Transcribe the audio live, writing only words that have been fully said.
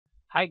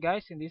Hi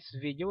guys, in this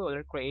video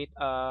we'll create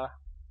a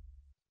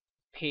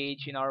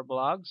page in our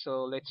blog.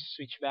 So let's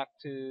switch back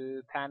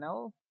to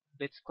panel.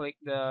 Let's click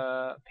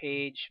the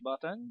page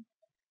button,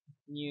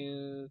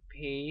 new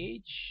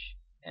page,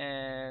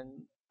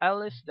 and I'll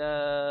list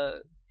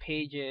the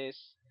pages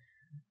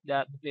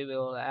that we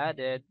will add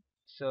it.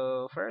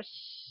 So first,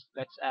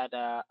 let's add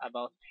a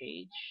about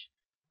page.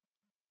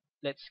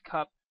 Let's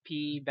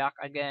copy back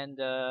again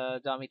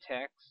the dummy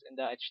text in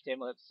the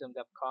HTML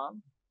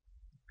ipsum.com.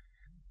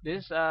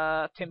 This is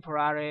a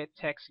temporary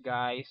text,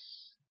 guys.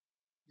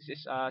 This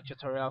is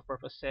tutorial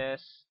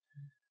purposes,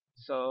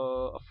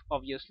 so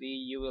obviously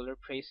you will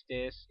replace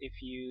this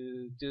if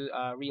you do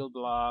a real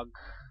blog.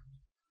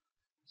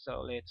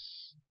 So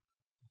let's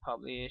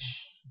publish.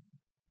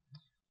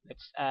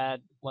 Let's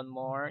add one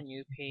more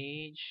new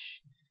page.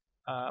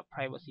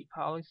 Privacy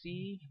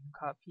policy.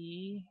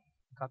 Copy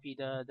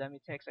the dummy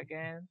text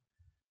again,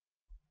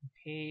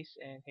 paste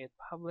and hit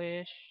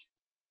publish.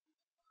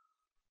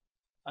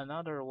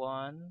 Another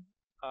one,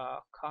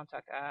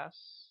 contact us,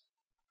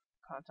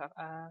 copy,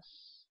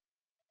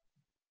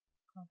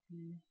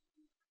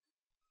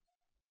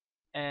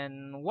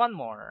 and one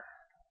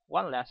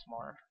last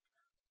more,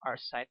 our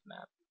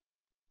sitemap.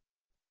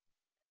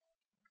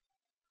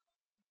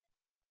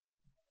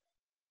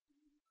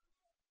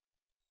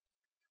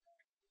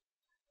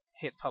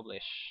 Hit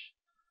publish.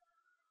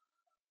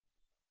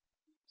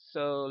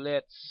 So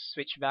let's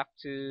switch back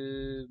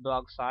to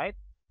blog site.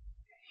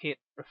 Hit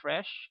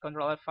refresh.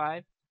 Control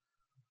F5.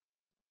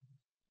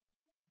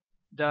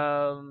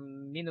 The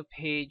menu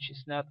page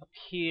is not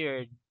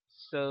appeared.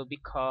 So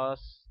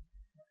because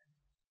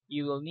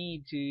you will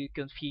need to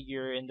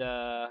configure in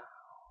the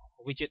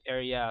widget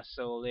area.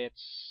 So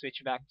let's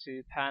switch back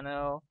to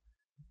panel.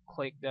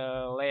 Click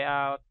the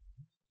layout,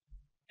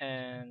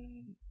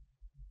 and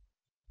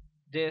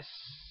this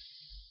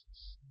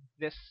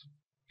this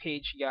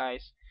page,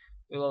 guys,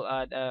 we will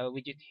add a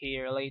widget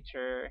here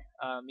later.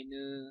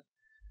 Menu,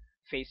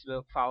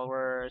 Facebook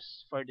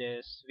followers. For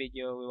this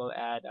video we will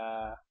add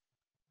a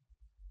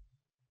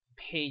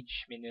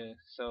page menu.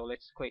 So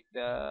let's click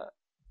the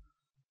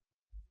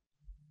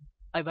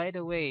by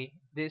the way,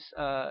 this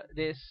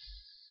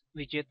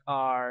widget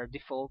are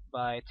default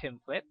by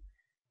template.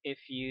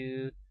 If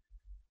you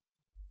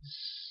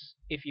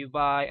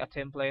buy a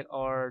template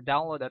or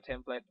download a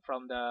template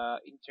from the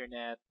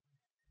internet,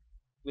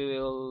 we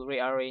will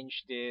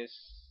rearrange this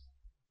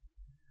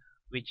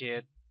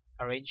widget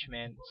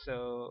arrangement.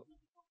 So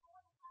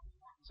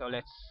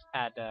let's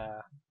add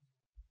a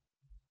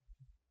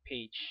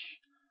page.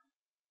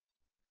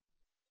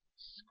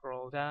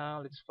 Scroll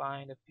down, let's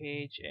find the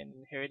page,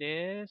 and here it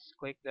is.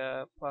 Click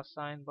the plus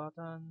sign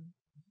button.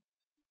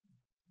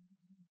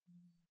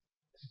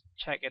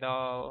 Check it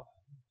all.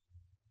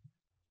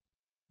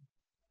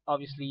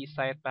 Obviously,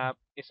 sitemap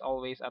is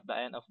always at the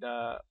end of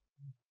the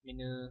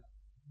menu,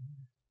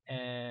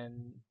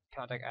 and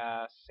contact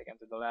us second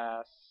to the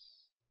last,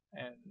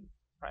 and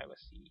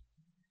privacy.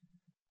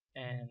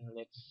 And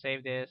let's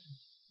save this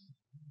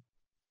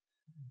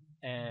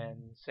and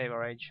save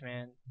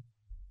arrangement.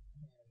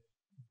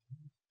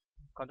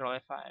 Control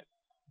F5.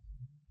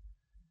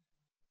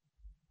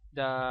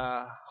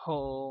 The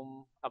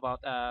home,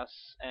 about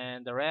us,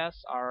 and the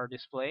rest are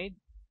displayed.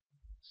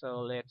 So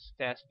let's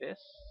test this.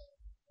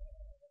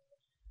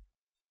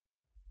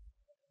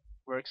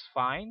 Works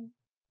fine.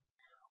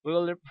 We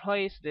will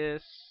replace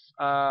this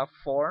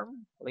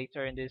form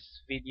later in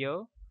this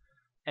video,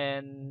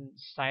 and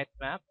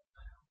sitemap.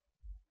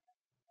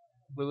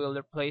 We will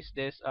replace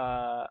this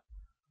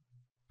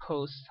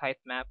post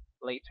sitemap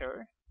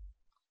later.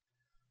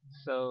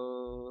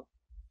 So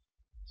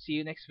see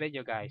you next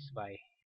video, guys. Bye.